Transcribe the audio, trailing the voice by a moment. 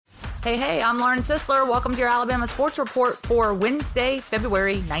Hey, I'm Lauren Sisler. Welcome to your Alabama Sports Report for Wednesday,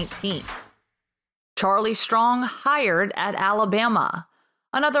 February 19th. Charlie Strong hired at Alabama.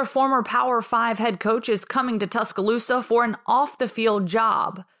 Another former Power 5 head coach is coming to Tuscaloosa for an off-the-field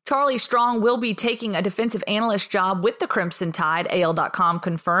job. Charlie Strong will be taking a defensive analyst job with the Crimson Tide, AL.com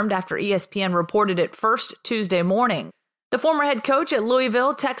confirmed after ESPN reported it first Tuesday morning. The former head coach at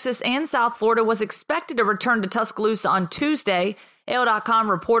Louisville, Texas, and South Florida was expected to return to Tuscaloosa on Tuesday. AL.com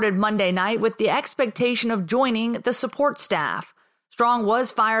reported Monday night with the expectation of joining the support staff. Strong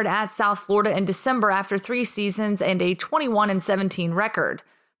was fired at South Florida in December after 3 seasons and a 21-17 record.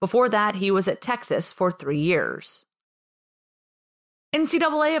 Before that, he was at Texas for 3 years.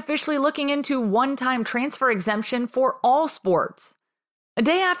 NCAA officially looking into one-time transfer exemption for all sports. A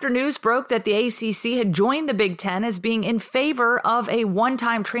day after news broke that the ACC had joined the Big Ten as being in favor of a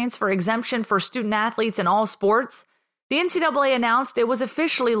one-time transfer exemption for student athletes in all sports, the NCAA announced it was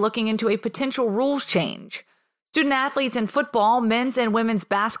officially looking into a potential rules change. Student athletes in football, men's and women's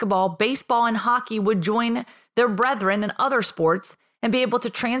basketball, baseball, and hockey would join their brethren in other sports and be able to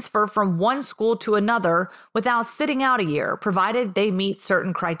transfer from one school to another without sitting out a year, provided they meet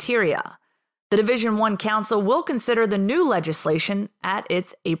certain criteria. The Division I Council will consider the new legislation at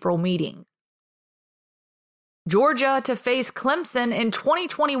its April meeting. Georgia to face Clemson in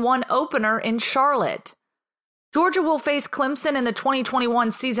 2021 opener in Charlotte. Georgia will face Clemson in the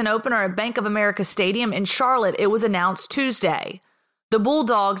 2021 season opener at Bank of America Stadium in Charlotte, it was announced Tuesday. The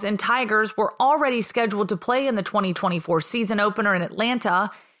Bulldogs and Tigers were already scheduled to play in the 2024 season opener in Atlanta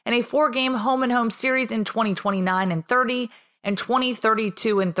and a 4-game home-and-home series in 2029 and 30 and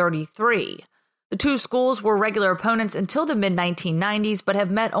 2032 and 33. The two schools were regular opponents until the mid-1990s but have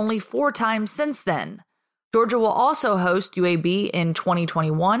met only 4 times since then. Georgia will also host UAB in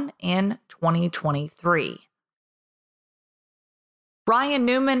 2021 and 2023. Ryan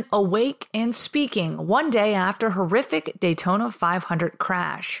Newman awake and speaking 1 day after horrific Daytona 500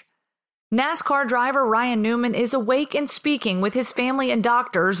 crash. NASCAR driver Ryan Newman is awake and speaking with his family and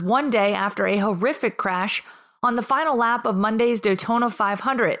doctors 1 day after a horrific crash on the final lap of Monday's Daytona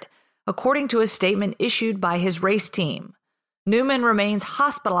 500, according to a statement issued by his race team. Newman remains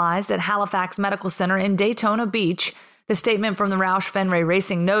hospitalized at Halifax Medical Center in Daytona Beach, the statement from the Roush Fenway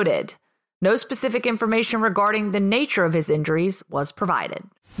Racing noted. No specific information regarding the nature of his injuries was provided.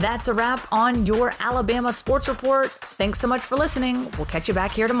 That's a wrap on your Alabama Sports Report. Thanks so much for listening. We'll catch you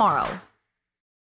back here tomorrow.